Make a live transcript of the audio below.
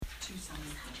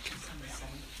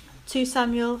2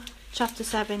 Samuel chapter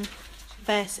 7,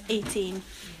 verse 18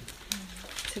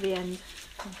 to the end.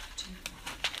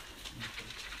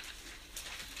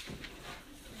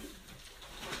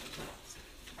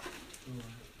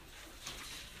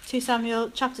 Samuel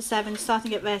chapter 7,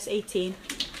 starting at verse 18.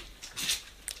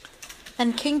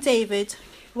 Then King David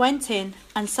went in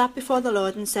and sat before the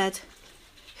Lord and said,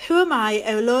 "Who am I,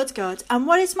 O Lord God, and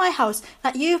what is my house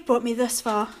that you have brought me thus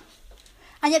far?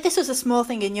 And yet this was a small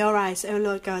thing in your eyes, O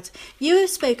Lord God. You have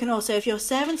spoken also of your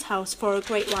servant's house for a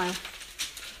great while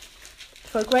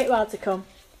to come.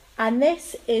 And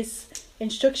this is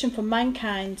instruction for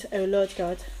mankind, O Lord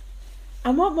God.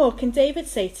 And what more can David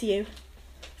say to you?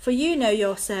 For you know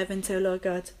your servant, O Lord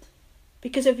God.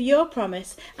 Because of your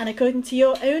promise and according to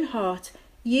your own heart,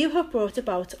 you have brought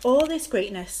about all this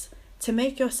greatness to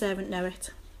make your servant know it.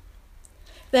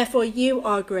 Therefore you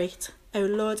are great, O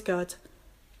Lord God,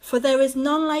 for there is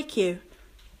none like you,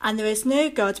 and there is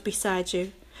no God beside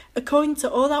you, according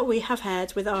to all that we have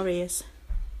heard with our ears.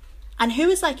 And who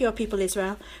is like your people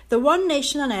Israel, the one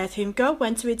nation on earth whom God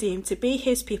went to redeem to be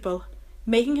his people,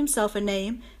 making himself a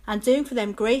name and doing for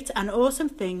them great and awesome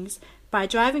things by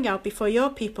driving out before your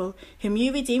people, whom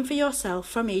you redeemed for yourself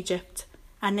from Egypt,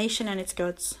 a nation and its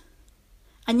gods.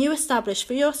 And you established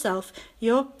for yourself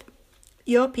your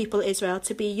people Israel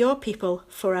to be your people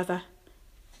forever.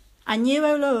 And you,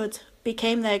 O Lord,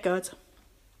 became their God.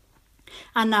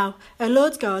 And now, O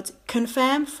Lord God,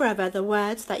 confirm forever the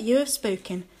words that you have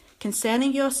spoken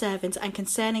concerning your servant and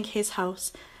concerning his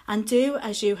house, and do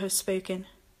as you have spoken.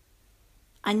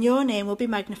 And your name will be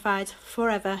magnified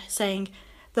forever, saying,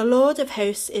 The Lord of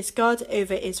hosts is God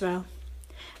over Israel,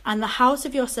 and the house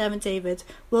of your servant David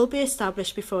will be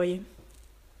established before you.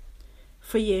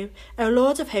 For you, O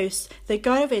Lord of hosts, the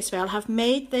God of Israel, have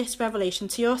made this revelation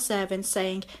to your servant,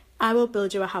 saying, I will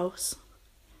build you a house.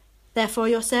 Therefore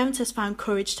your servant has found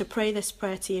courage to pray this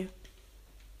prayer to you.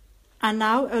 And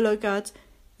now, O Lord God,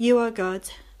 you are God,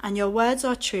 and your words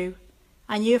are true,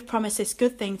 and you have promised this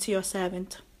good thing to your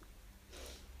servant.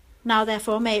 Now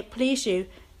therefore may it please you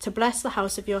to bless the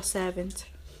house of your servant,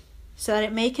 so that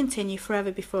it may continue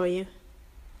forever before you.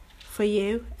 For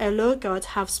you, O Lord God,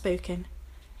 have spoken,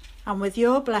 and with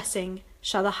your blessing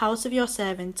shall the house of your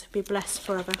servant be blessed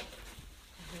forever.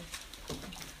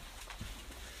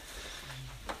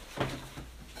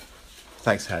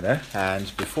 Thanks, Hannah.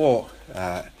 And before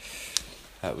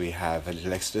we have a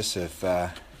little exodus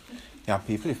of young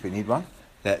people, if we need one,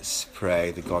 let's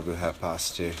pray that God will help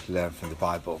us to learn from the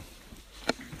Bible.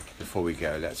 Before we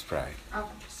go, let's pray. Oh,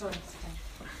 sorry.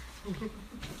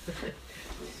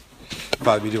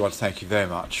 Father, we do want to thank you very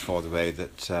much for the way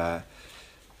that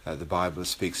the Bible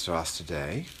speaks to us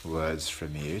today, words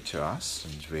from you to us,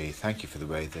 and we thank you for the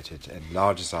way that it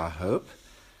enlarges our hope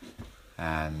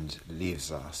and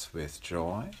leaves us with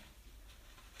joy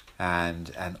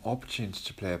and an opportunity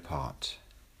to play a part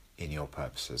in your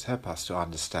purposes. Help us to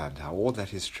understand how all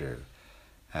that is true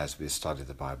as we study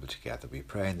the Bible together. We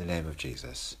pray in the name of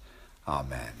Jesus.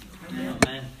 Amen.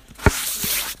 Amen.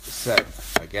 So,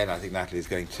 again, I think Natalie is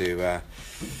going to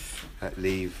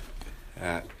leave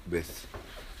with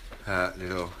her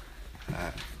little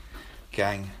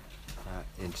gang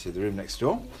into the room next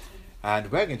door.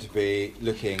 And we're going to be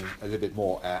looking a little bit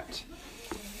more at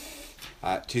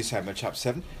 2 Samuel chapter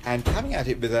 7 and coming at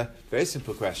it with a very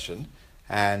simple question.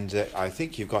 And I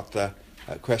think you've got the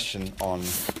question on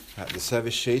the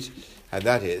service sheet, and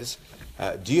that is,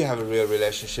 do you have a real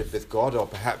relationship with God? Or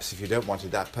perhaps if you don't want it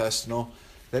that personal,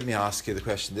 let me ask you the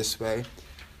question this way.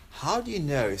 How do you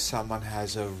know if someone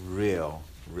has a real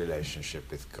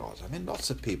relationship with God? I mean, lots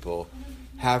of people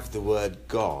have the word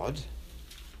God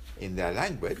in their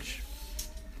language,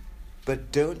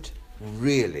 but don't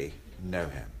really know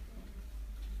him.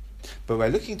 But we're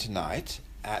looking tonight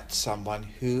at someone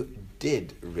who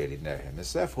did really know him. And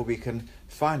so therefore we can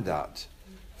find out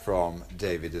from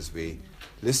David as we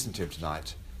listen to him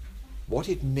tonight what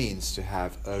it means to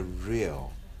have a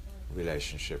real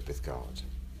relationship with God.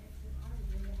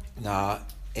 Now,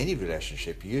 any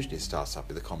relationship usually starts up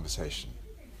with a conversation.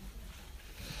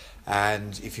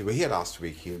 And if you were here last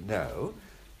week, you know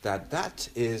that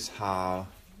is how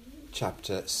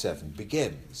chapter 7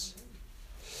 begins.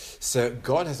 So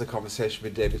God has a conversation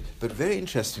with David, but very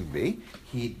interestingly,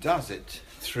 he does it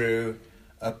through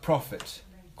a prophet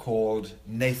called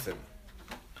Nathan.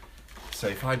 So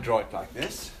if I draw it like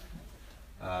this,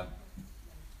 a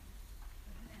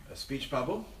speech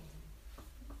bubble,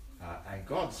 and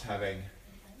God's having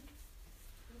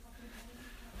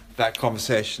that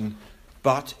conversation,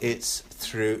 but it's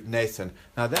through Nathan.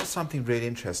 Now that's something really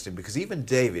interesting, because even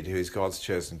David, who is God's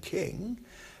chosen king,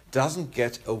 doesn't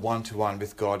get a one-to-one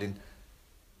with God in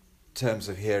terms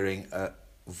of hearing a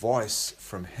voice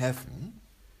from heaven.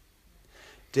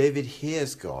 David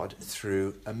hears God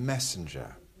through a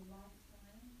messenger.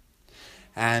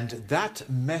 And that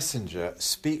messenger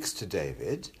speaks to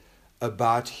David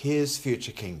about his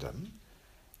future kingdom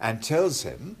and tells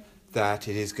him that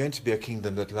it is going to be a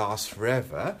kingdom that lasts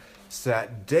forever, so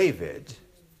that David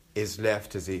is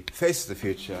left, as he faces the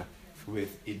future,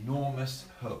 with enormous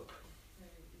hope.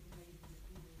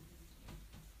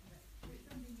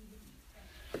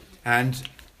 And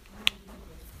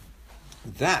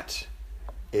that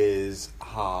is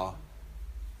how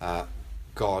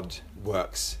God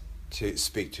works to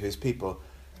speak to his people.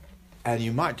 And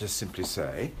you might just simply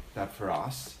say that for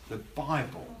us, the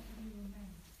Bible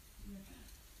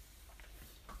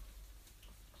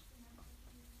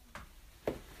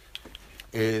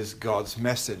is God's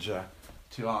messenger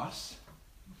to us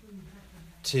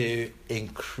to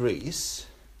increase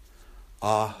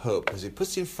our hope. As he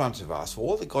puts in front of us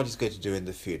all that God is going to do in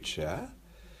the future,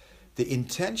 the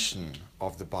intention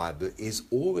of the Bible is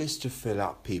always to fill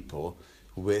up people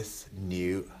with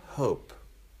new hope.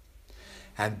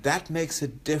 And that makes a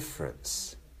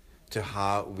difference to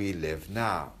how we live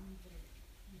now.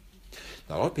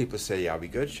 Now, a lot of people say, yeah, we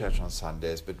go to church on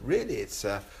Sundays, but really it's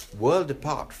a world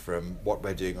apart from what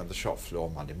we're doing on the shop floor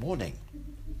Monday morning.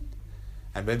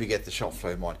 And when we get the shop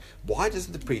floor morning, why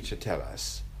doesn't the preacher tell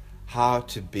us how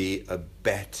to be a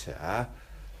better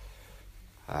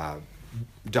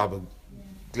double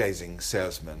glazing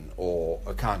salesman or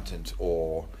accountant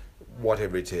or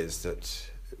whatever it is that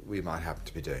we might happen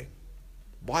to be doing?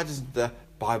 Why doesn't the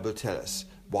Bible tell us?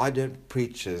 Why don't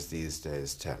preachers these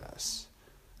days tell us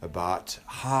about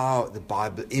how the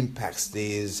Bible impacts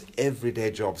these everyday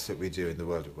jobs that we do in the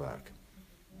world of work?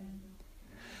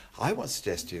 I want to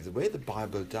suggest to you the way the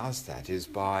Bible does that is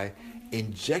by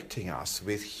injecting us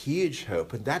with huge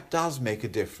hope, and that does make a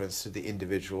difference to the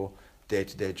individual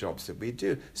day-to-day jobs that we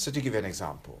do. So to give you an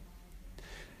example,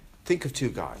 think of two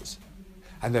guys,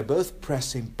 and they're both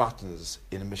pressing buttons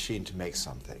in a machine to make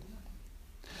something.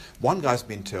 One guy's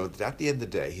been told that at the end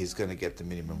of the day he's going to get the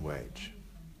minimum wage.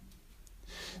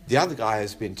 The other guy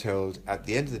has been told at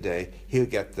the end of the day he'll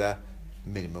get the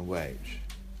minimum wage.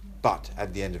 But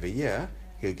at the end of a year,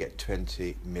 he'll get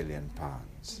 £20 million.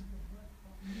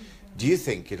 Do you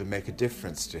think it'll make a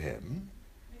difference to him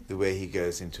the way he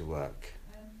goes into work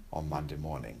on Monday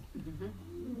morning,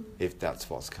 if that's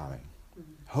what's coming?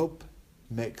 Hope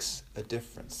makes a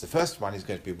difference. The first one is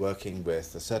going to be working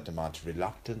with a certain amount of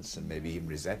reluctance and maybe even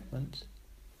resentment.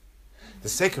 The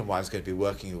second one is going to be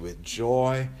working with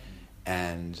joy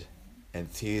and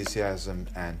enthusiasm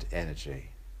and energy.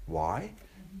 Why?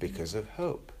 Because of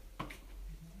hope.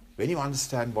 When you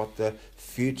understand what the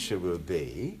future will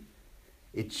be,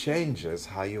 it changes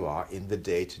how you are in the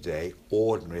day-to-day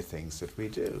ordinary things that we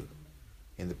do,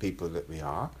 in the people that we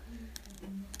are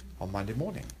on Monday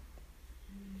morning.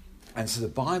 And so the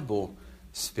Bible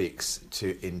speaks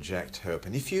to inject hope.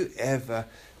 And if you ever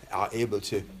are able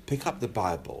to pick up the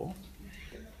Bible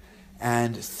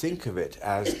and think of it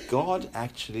as God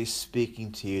actually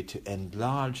speaking to you to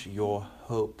enlarge your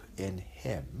hope in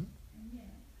him,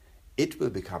 it will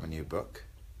become a new book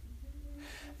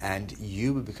and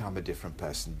you will become a different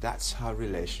person. That's how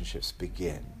relationships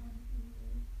begin,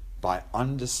 by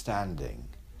understanding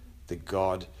the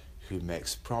God who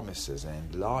makes promises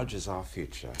and enlarges our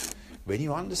future. When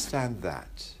you understand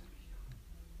that,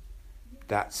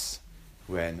 that's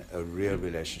when a real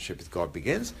relationship with God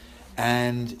begins,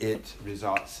 and it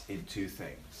results in two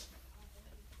things.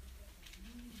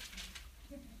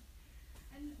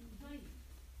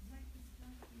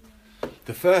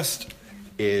 The first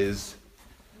is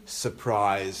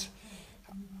surprise.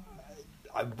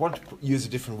 I want to use a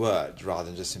different word rather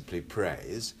than just simply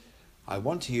praise. I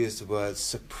want to use the word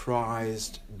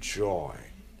surprised joy,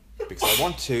 because I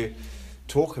want to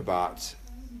talk about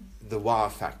the wow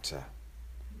factor,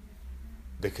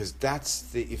 because that's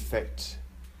the effect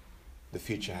the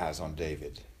future has on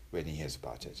David when he hears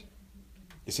about it.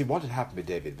 You see, what had happened with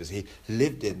David was he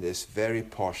lived in this very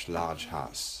posh, large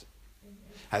house.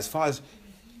 As far as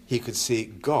he could see,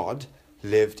 God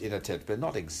lived in a tent, but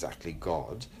not exactly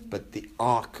God, but the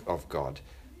Ark of God.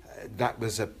 That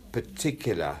was a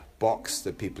particular box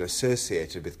that people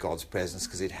associated with God's presence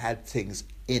because it had things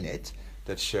in it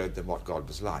that showed them what God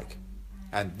was like.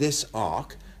 And this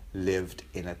ark lived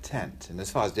in a tent. And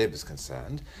as far as David was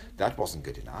concerned, that wasn't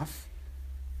good enough.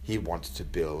 He wanted to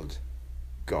build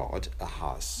God a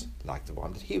house like the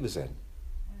one that he was in.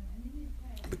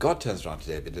 But God turns around to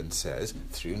David and says,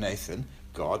 through Nathan,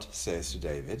 God says to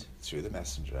David, through the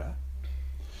messenger,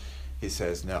 he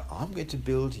says, no, I'm going to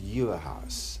build you a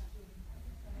house.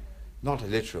 Not a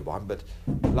literal one, but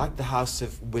like the house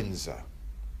of Windsor.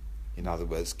 In other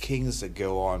words, kings that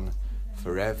go on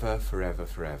forever, forever,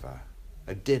 forever.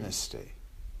 A dynasty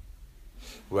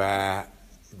where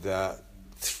the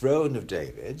throne of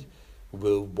David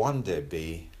will one day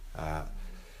be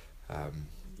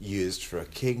used for a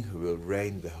king who will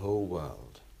reign the whole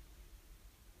world.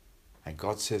 And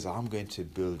God says, I'm going to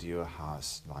build you a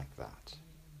house like that.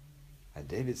 And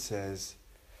David says,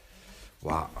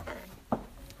 wow,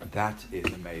 that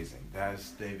is amazing. There's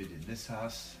David in this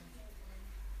house,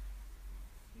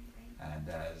 and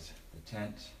there's the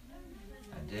tent.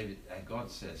 And God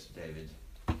says to David,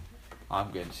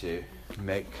 I'm going to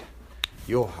make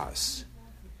your house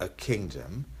a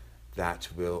kingdom that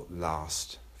will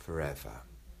last forever.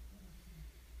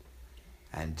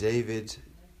 And David,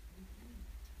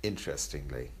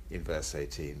 interestingly, in verse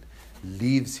 18,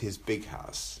 leaves his big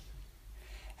house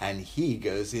and he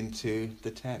goes into the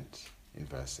tent in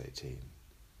verse 18.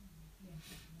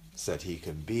 So that he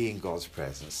can be in God's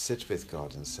presence, sit with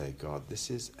God and say, God,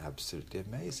 this is absolutely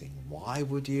amazing. Why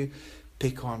would you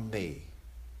pick on me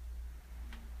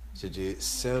to do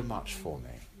so much for me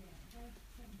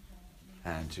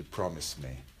and to promise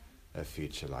me a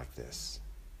future like this?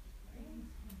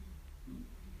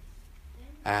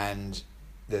 And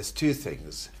there's two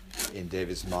things in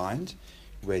David's mind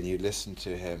when you listen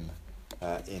to him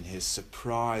in his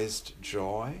surprised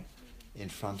joy in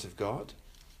front of God.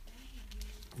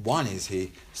 One is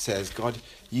he says, God,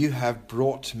 you have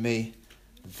brought me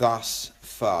thus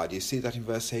far. Do you see that in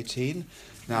verse 18?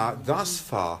 Now, thus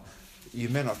far, you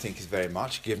may not think is very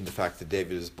much, given the fact that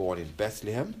David was born in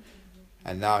Bethlehem,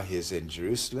 and now he's in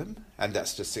Jerusalem, and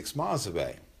that's just 6 miles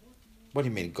away. What do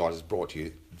you mean God has brought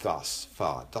you thus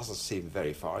far? It doesn't seem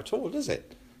very far at all, does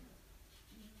it?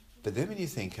 But then when you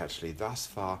think, actually, thus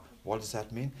far, what does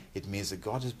that mean? It means that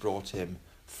God has brought him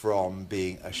from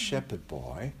being a shepherd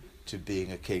boy to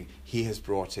being a king. He has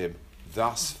brought him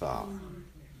thus far.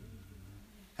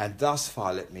 And thus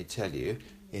far, let me tell you,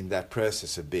 in that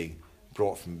process of being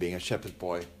brought from being a shepherd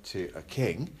boy to a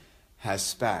king, has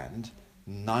spanned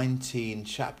 19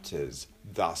 chapters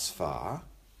thus far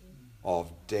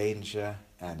of danger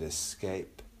and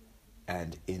escape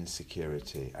and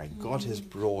insecurity. And God has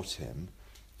brought him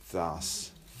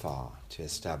thus far to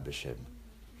establish him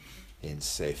in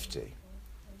safety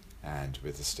and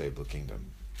with a stable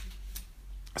kingdom.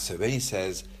 So when he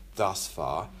says thus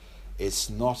far, it's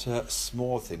not a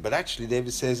small thing. But actually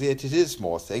David says it is a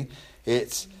small thing.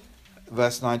 It's,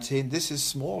 verse 19, this is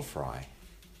small fry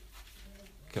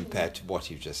compared to what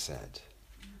you've just said.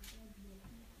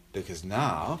 Because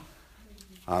now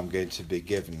I'm going to be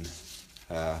given,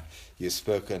 you've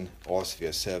spoken also of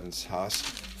your servant's house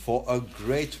for a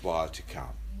great while to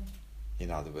come. In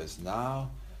other words,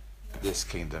 now this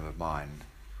kingdom of mine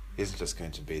isn't just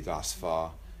going to be thus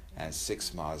far and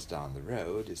 6 miles down the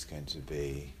road, it's going to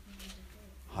be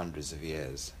hundreds of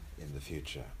years in the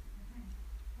future.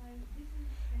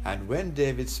 And when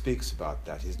David speaks about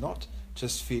that, he's not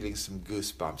just feeling some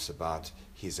goosebumps about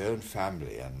his own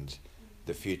family and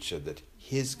the future that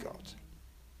he's got.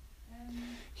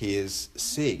 He is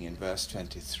seeing in verse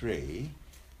 23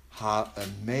 how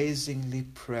amazingly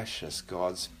precious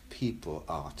God's people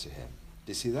are to him.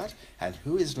 Do you see that? And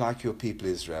who is like your people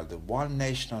Israel, the one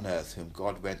nation on earth whom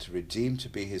God went to redeem to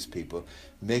be his people,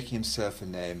 making himself a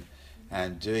name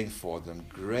and doing for them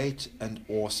great and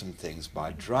awesome things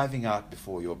by driving out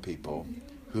before your people,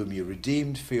 whom you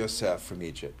redeemed for yourself from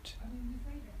Egypt,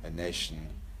 a nation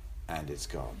and its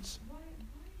gods.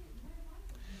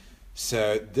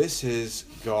 So this is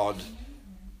God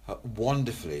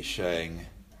wonderfully showing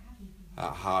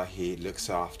how he looks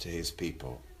after his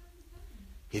people.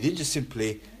 He didn't just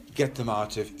simply get them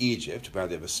out of Egypt where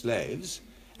they were slaves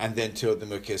and then told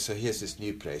them, okay, so here's this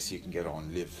new place, you can get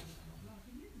on, live,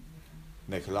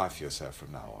 make a life for yourself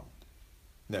from now on.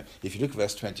 No, if you look at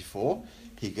verse 24,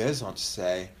 he goes on to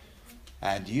say,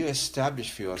 and you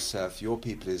establish for yourself your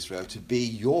people Israel to be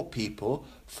your people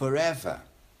forever.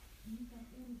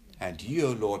 And you,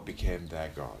 O Lord, became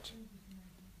their God.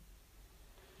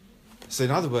 So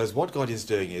in other words, what God is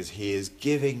doing is he is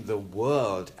giving the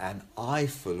world an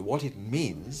eyeful what it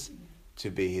means to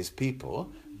be his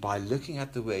people by looking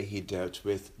at the way he dealt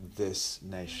with this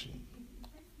nation,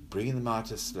 bringing them out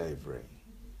of slavery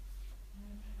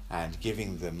and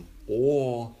giving them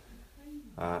all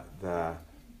the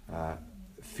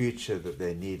future that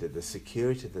they needed, the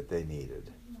security that they needed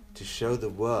to show the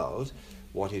world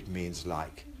what it means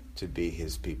like to be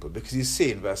his people. Because you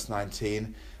see in verse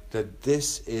 19 that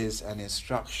this is an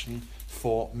instruction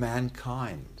for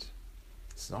mankind.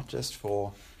 It's not just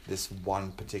for this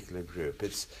one particular group.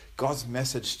 It's God's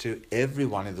message to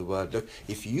everyone in the world. Look,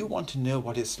 if you want to know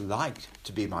what it's like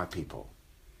to be my people,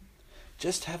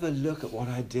 just have a look at what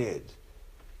I did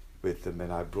with them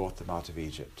when I brought them out of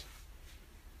Egypt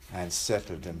and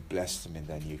settled and blessed them in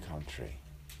their new country.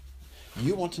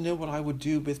 You want to know what I would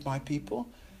do with my people?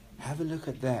 Have a look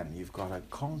at them. You've got a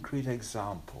concrete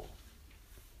example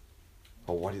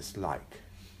of what it's like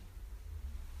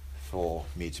for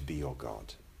me to be your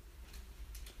God.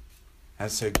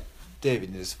 And so David,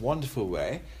 in this wonderful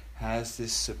way, has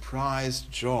this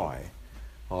surprised joy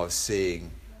of seeing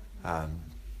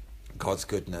God's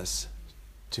goodness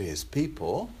to his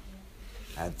people,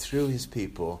 and through his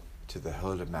people to the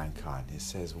whole of mankind. He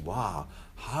says, wow,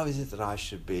 how is it that I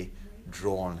should be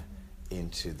drawn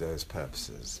into those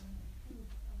purposes?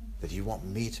 That you want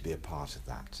me to be a part of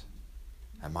that,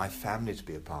 and my family to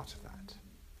be a part of that.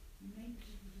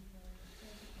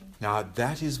 Now,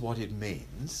 that is what it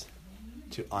means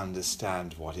to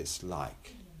understand what it's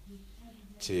like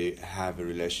to have a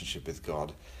relationship with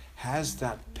God. Has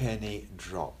that penny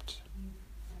dropped?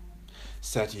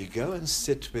 So that you go and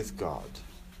sit with God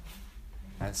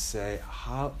and say,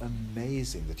 how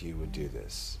amazing that you would do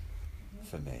this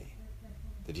for me.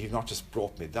 That you've not just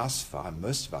brought me thus far.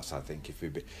 Most of us, I think, if we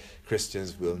be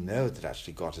Christians, will know that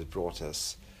actually God has brought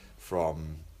us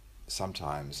from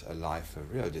sometimes a life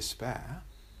of real despair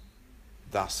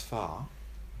thus far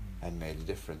and made a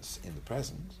difference in the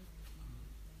present.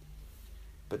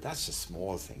 But that's a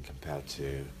small thing compared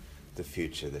to the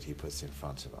future that he puts in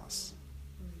front of us.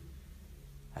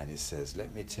 And he says,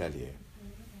 let me tell you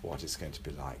what it's going to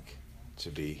be like to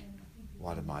be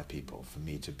one of my people, for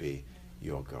me to be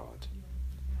your God.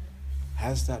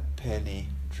 Has that penny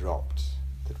dropped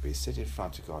that we sit in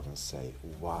front of God and say,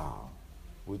 wow,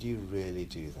 would you really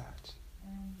do that?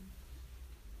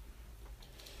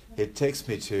 It takes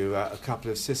me to a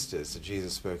couple of sisters that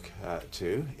Jesus spoke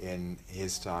to in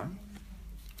his time.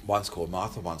 One's called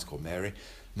Martha, one's called Mary.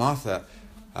 Martha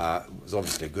was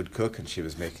obviously a good cook, and she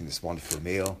was making this wonderful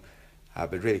meal,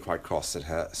 but really quite cross that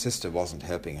her sister wasn't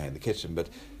helping her in the kitchen, but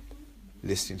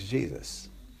listening to Jesus,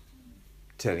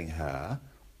 telling her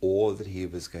all that he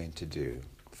was going to do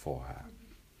for her.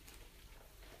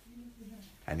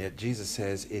 And yet Jesus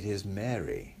says, it is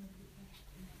Mary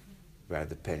where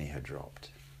the penny had dropped.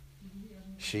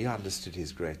 She understood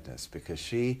his greatness because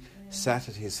she sat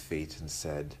at his feet and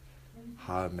said,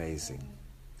 how amazing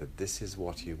that this is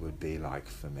what you would be like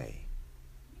for me.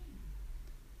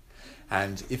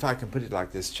 And if I can put it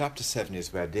like this, chapter 7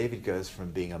 is where David goes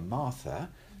from being a Martha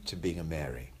to being a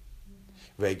Mary.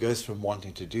 Where he goes from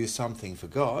wanting to do something for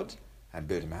God and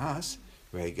build him a house,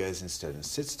 where he goes instead and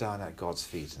sits down at God's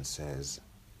feet and says,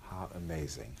 how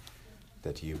amazing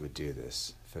that you would do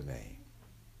this for me.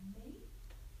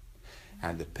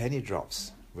 And the penny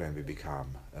drops when we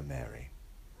become a Mary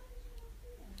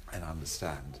and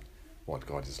understand what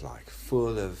God is like,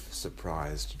 full of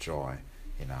surprised joy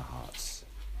in our hearts,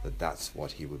 that that's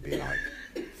what he would be like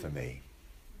for me.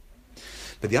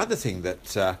 But the other thing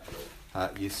that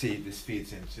you see this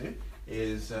feeds into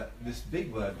is this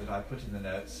big word that I put in the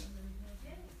notes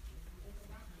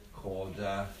called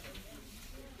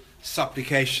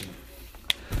supplication.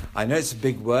 I know it's a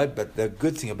big word, but the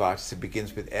good thing about it is it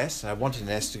begins with S, and I wanted an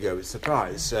S to go with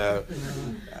surprise. So,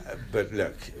 but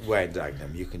look, we're in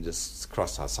Dagenham. You can just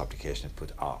cross out supplication and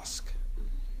put ask,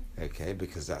 okay?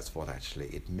 Because that's what actually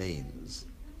it means,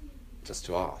 just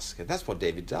to ask. And that's what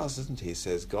David does, isn't he? He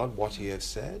says, God, what you have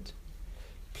said,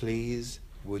 please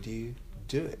would you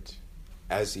do it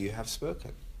as you have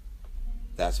spoken.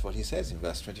 That's what he says in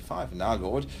verse 25. And now,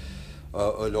 Lord,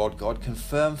 O Lord God,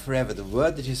 confirm forever the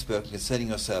word that you've spoken concerning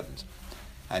your servant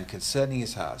and concerning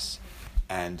his house,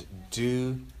 and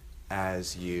do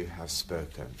as you have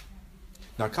spoken.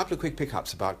 Now, a couple of quick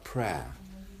pickups about prayer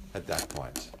at that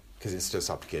point, because it's still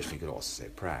supplication, you could also say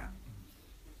prayer.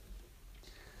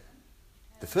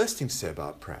 The first thing to say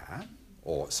about prayer,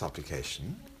 or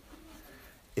supplication,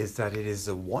 is that it is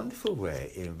a wonderful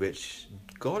way in which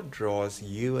God draws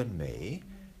you and me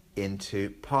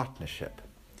into partnership.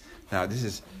 Now, this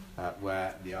is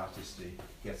where the artistry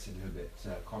gets a little bit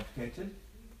complicated,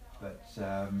 but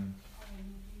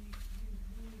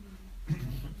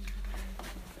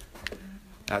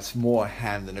that's more a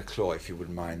hand than a claw, if you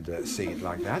wouldn't mind seeing it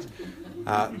like that.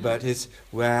 But it's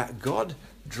where God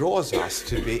draws us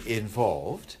to be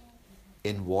involved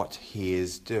in what he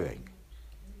is doing.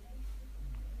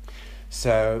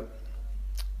 So,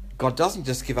 God doesn't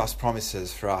just give us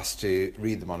promises for us to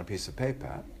read them on a piece of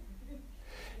paper.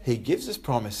 He gives us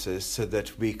promises so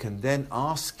that we can then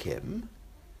ask him,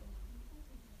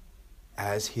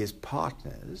 as his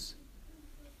partners,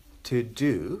 to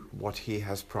do what he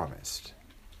has promised.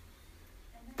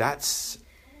 That's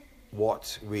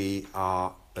what we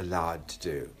are allowed to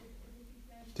do.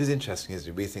 It is interesting, isn't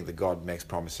it? We think that God makes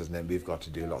promises and then we've got to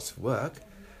do lots of work.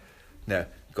 No,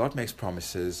 God makes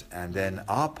promises and then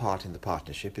our part in the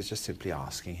partnership is just simply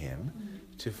asking him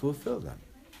to fulfill them.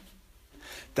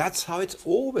 That's how it's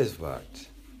always worked.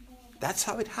 That's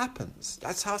how it happens.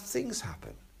 That's how things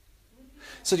happen.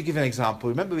 So to give an example,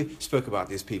 remember we spoke about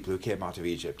these people who came out of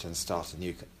Egypt and started a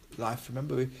new life.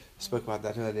 Remember we spoke about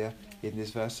that earlier in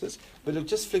these verses? But look,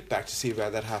 just flick back to see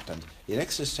where that happened. In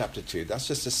Exodus chapter 2, that's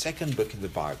just the second book in the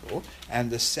Bible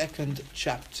and the second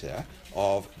chapter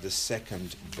of the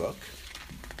second book.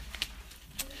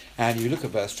 And you look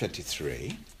at verse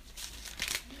 23,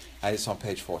 and it's on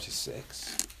page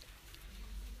 46.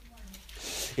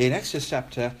 In Exodus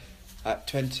chapter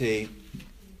 22,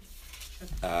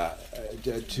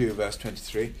 verse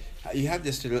 23, you have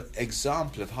this little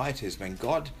example of how it is when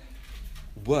God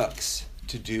works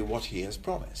to do what he has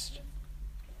promised.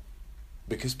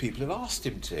 Because people have asked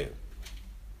him to.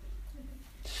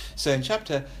 So in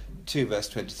chapter 2, verse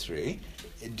 23,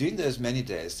 during those many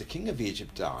days, the king of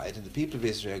Egypt died, and the people of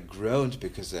Israel groaned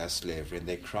because of their slavery, and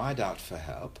they cried out for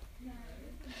help.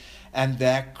 And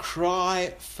their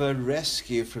cry for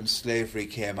rescue from slavery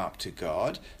came up to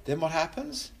God. Then what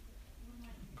happens?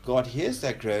 God hears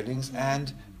their groanings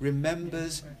and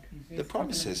remembers the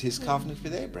promises, his covenant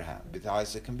with Abraham, with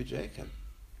Isaac and with Jacob.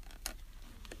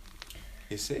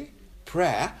 You see?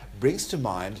 Prayer brings to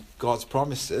mind God's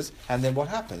promises, and then what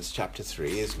happens? Chapter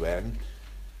 3 is when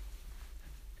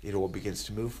it all begins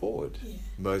to move forward. Yeah.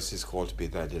 Moses is called to be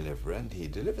their deliverer, and he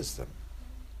delivers them.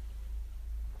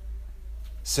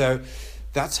 So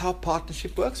that's how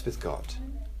partnership works with God.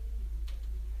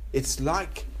 It's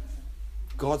like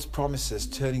God's promises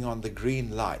turning on the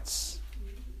green lights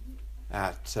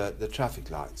at the traffic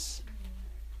lights.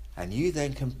 And you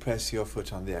then can press your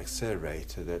foot on the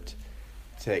accelerator that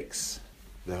takes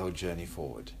the whole journey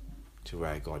forward to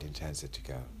where God intends it to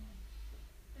go.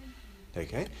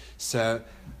 Okay? So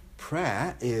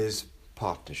prayer is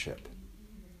partnership.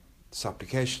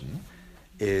 Supplication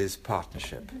is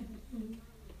partnership.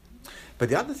 But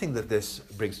the other thing that this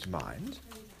brings to mind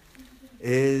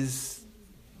is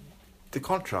the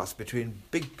contrast between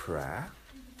big prayer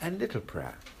and little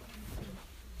prayer.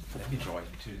 Let me draw it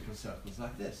in two little circles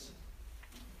like this.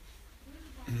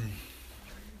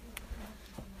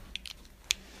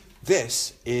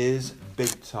 This is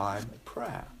big time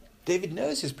prayer. David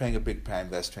knows he's praying a big prayer in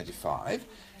verse 25,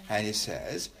 and he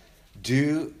says,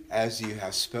 "Do as you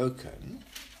have spoken."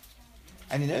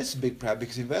 And he knows it's a big prayer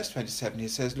because in verse 27 he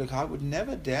says, "Look, I would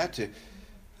never dare to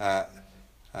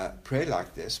pray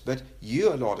like this, but you,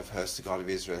 O Lord of hosts, the God of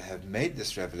Israel, have made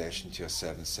this revelation to your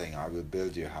servant, saying, I will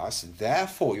build your house. And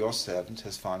therefore your servant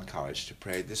has found courage to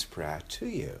pray this prayer to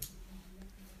you."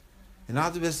 In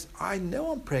other words, I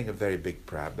know I'm praying a very big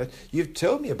prayer, but you've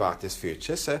told me about this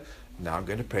future, so now I'm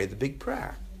going to pray the big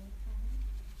prayer.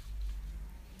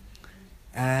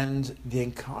 And the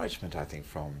encouragement, I think,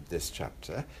 from this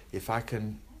chapter, if I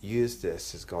can use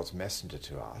this as God's messenger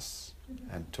to us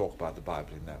and talk about the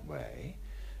Bible in that way,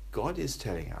 God is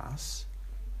telling us,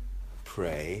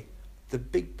 pray the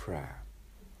big prayer.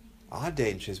 Our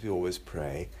danger is we always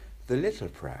pray the little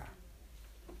prayer.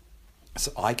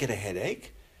 So I get a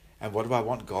headache, and what do I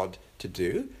want God to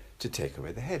do? To take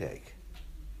away the headache.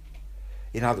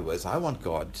 In other words, I want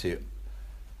God to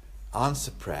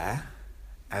answer prayer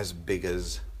as big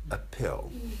as a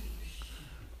pill.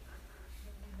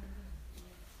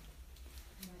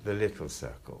 The little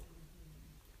circle.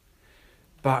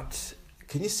 But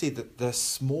can you see that the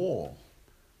small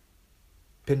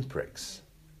pinpricks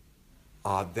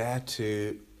are there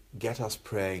to get us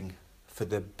praying for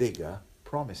the bigger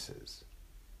promises?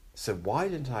 So why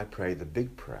didn't I pray the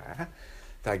big prayer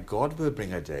that God will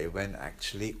bring a day when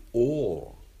actually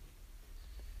all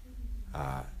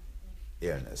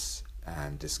illness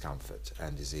and discomfort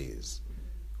and disease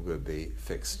will be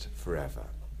fixed forever?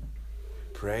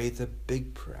 Pray the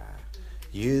big prayer.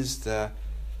 Use the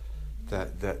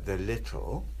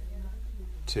little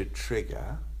to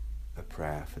trigger a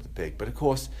prayer for the big. But of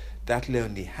course, that will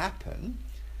only happen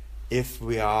if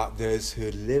we are those who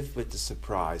live with the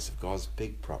surprise of God's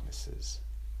big promises.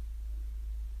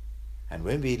 And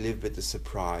when we live with the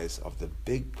surprise of the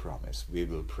big promise, we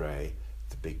will pray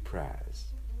the big prayers.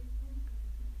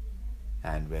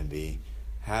 And when we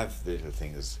have the little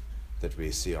things that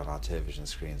we see on our television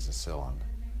screens and so on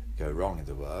go wrong in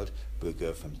the world, we'll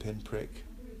go from pinprick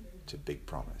to big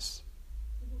promise.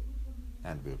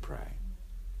 And we'll pray.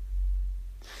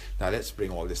 Now let's bring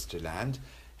all this to land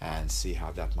and see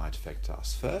how that might affect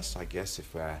us. First, I guess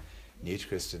if we're new to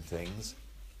Christian things,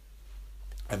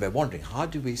 and we're wondering, how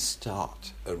do we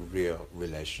start a real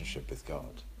relationship with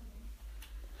God?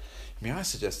 May I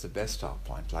suggest the best start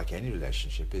point, like any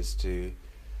relationship, is to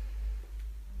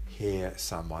hear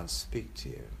someone speak to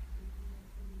you.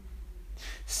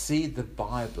 See the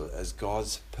Bible as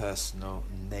God's personal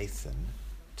Nathan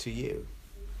to you.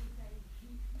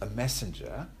 A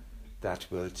messenger that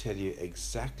will tell you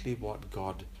exactly what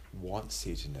God wants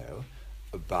you to know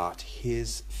about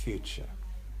his future.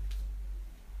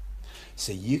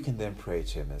 So you can then pray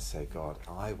to him and say, God,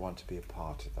 I want to be a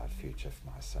part of that future for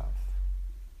myself.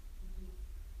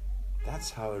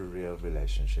 That's how a real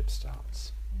relationship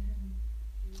starts.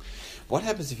 What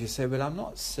happens if you say, well, I'm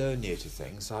not so new to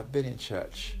things. I've been in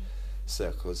church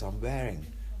circles. I'm wearing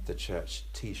the church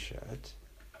t-shirt.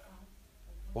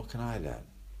 What can I learn?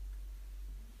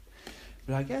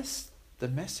 But I guess the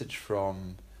message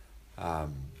from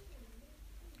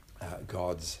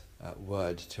God's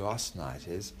word to us tonight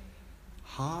is,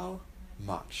 how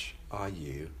much are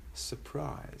you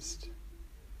surprised?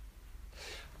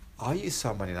 Are you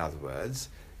someone, in other words,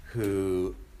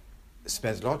 who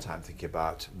spends a lot of time thinking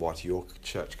about what your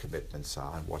church commitments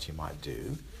are and what you might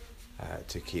do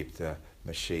to keep the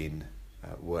machine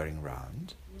whirring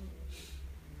round?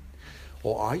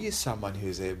 Or are you someone who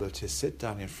is able to sit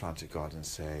down in front of God and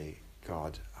say,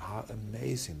 God, how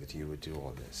amazing that you would do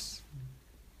all this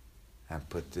and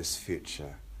put this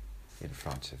future in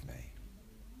front of me.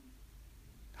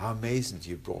 How amazing that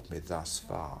you brought me thus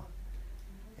far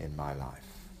in my life.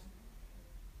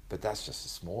 But that's just a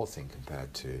small thing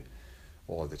compared to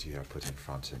all that you have put in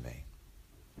front of me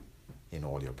in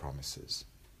all your promises.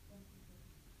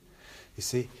 You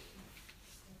see,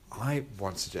 I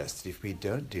want to suggest that if we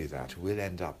don't do that, we'll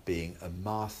end up being a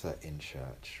Martha in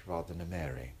church rather than a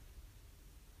Mary.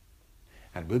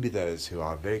 And we'll be those who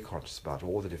are very conscious about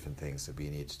all the different things that we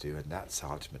need to do, and that's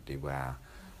ultimately where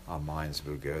our minds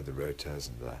will go, the rotas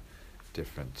and the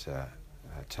different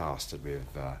tasks that we've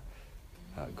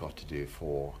got to do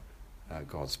for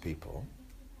God's people.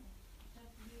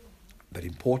 But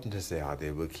important as they are,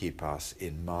 they will keep us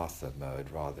in Martha mode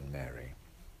rather than Mary.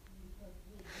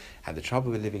 And the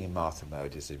trouble with living in Martha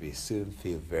mode is that we soon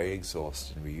feel very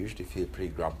exhausted, and we usually feel pretty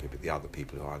grumpy with the other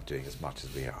people who aren't doing as much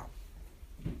as we are.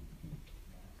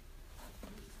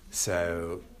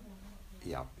 So,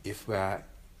 yeah, if we're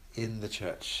in the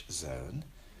church zone,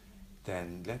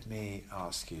 then let me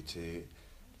ask you to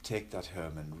take that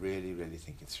home and really, really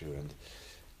think it through and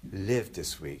live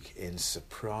this week in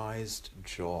surprised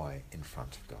joy in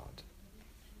front of God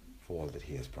for all that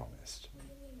he has promised.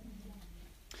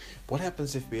 What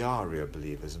happens if we are real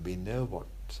believers and we know what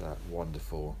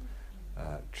wonderful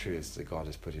truths that God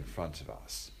has put in front of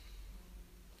us,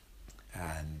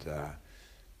 and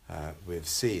we've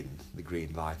seen the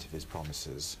green light of his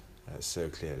promises so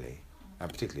clearly,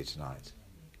 and particularly tonight?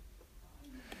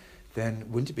 Then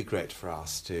wouldn't it be great for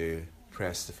us to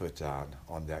press the foot down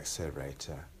on the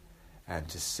accelerator and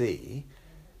to see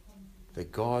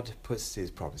that God puts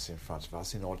these promises in front of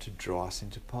us in order to draw us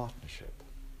into partnership?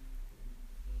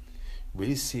 Will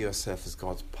you see yourself as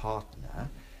God's partner?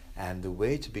 And the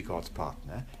way to be God's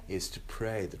partner is to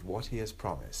pray that what he has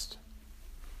promised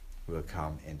will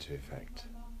come into effect.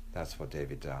 That's what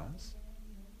David does.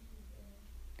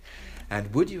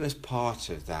 And would you, as part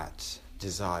of that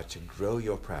desire to grow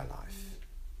your prayer life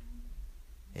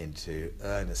into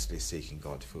earnestly seeking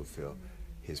God to fulfill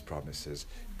his promises,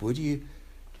 would you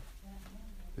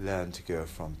learn to go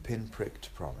from pinprick to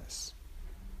promise?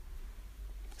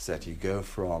 So that you go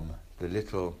from the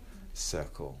little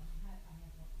circle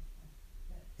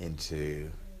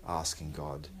into asking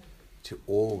God to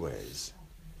always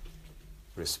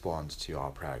respond to our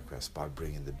prayer requests by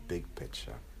bringing the big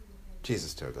picture.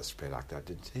 Jesus told us to pray like that,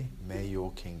 didn't he? May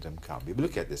your kingdom come. We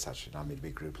look at this actually in our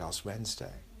midweek group last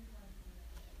Wednesday.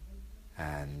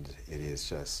 And it is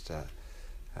just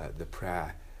the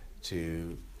prayer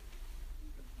to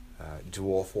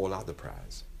dwarf all other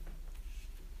prayers.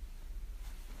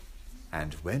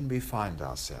 And when we find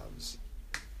ourselves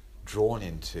drawn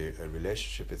into a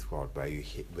relationship with God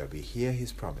where we hear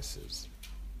his promises,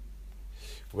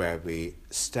 where we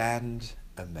stand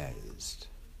amazed,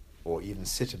 or even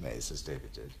sit amazed as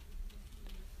David did,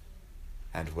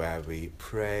 and where we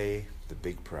pray the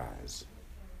big prayers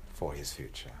for his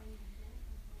future,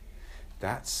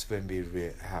 that's when we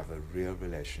have a real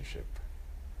relationship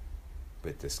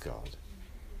with this God.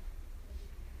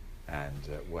 And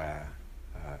where,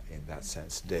 in that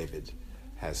sense, David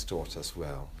has taught us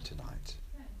well tonight.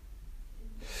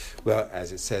 Well,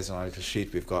 as it says on our little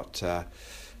sheet, we've got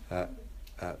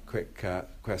quick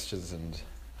questions and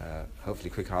hopefully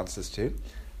quick answers to.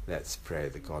 Let's pray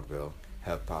that God will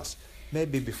help us.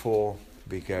 Maybe before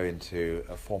we go into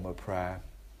a formal prayer,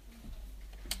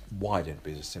 why don't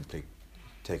we just simply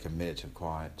take a minute of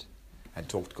quiet and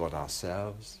talk to God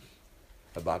ourselves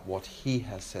about what He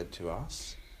has said to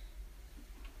us,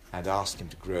 and ask Him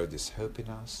to grow this hope in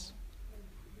us,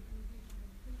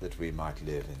 that we might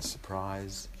live in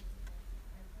surprise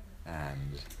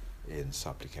and in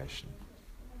supplication.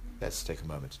 Let's take a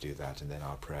moment to do that, and then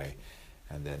I'll pray,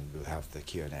 and then we'll have the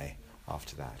Q&A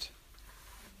after that.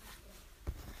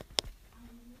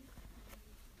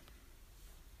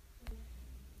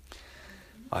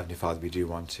 Heavenly Father, we do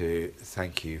want to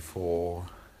thank you for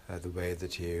the way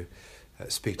that you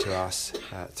speak to us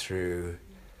through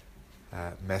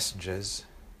messengers,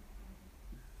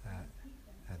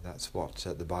 and that's what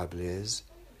the Bible is.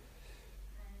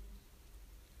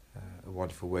 A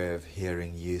wonderful way of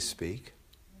hearing you speak.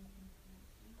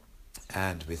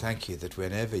 And we thank you that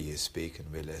whenever you speak and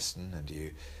we listen and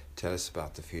you tell us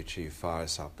about the future, you fire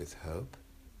us up with hope.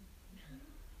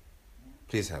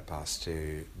 Please help us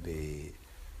to be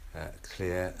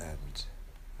clear and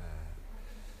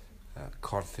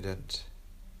confident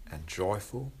and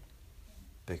joyful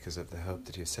because of the hope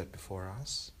that you've set before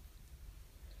us.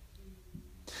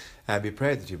 And we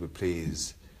pray that you would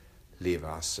please leave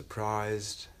us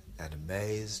surprised and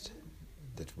amazed,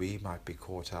 that we might be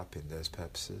caught up in those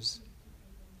purposes,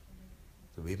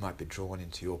 that we might be drawn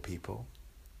into your people,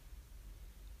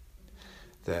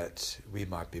 that we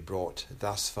might be brought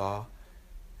thus far,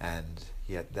 and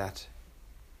yet that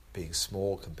being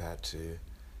small compared to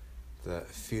the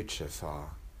future far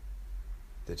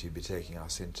that you'd be taking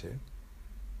us into.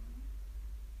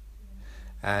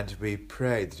 And we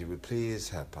pray that you would please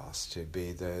help us to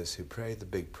be those who pray the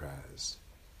big prayers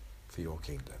for your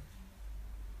kingdom,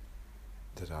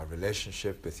 that our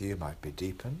relationship with you might be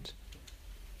deepened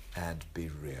and be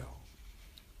real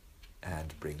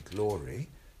and bring glory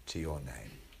to your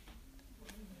name.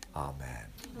 Amen.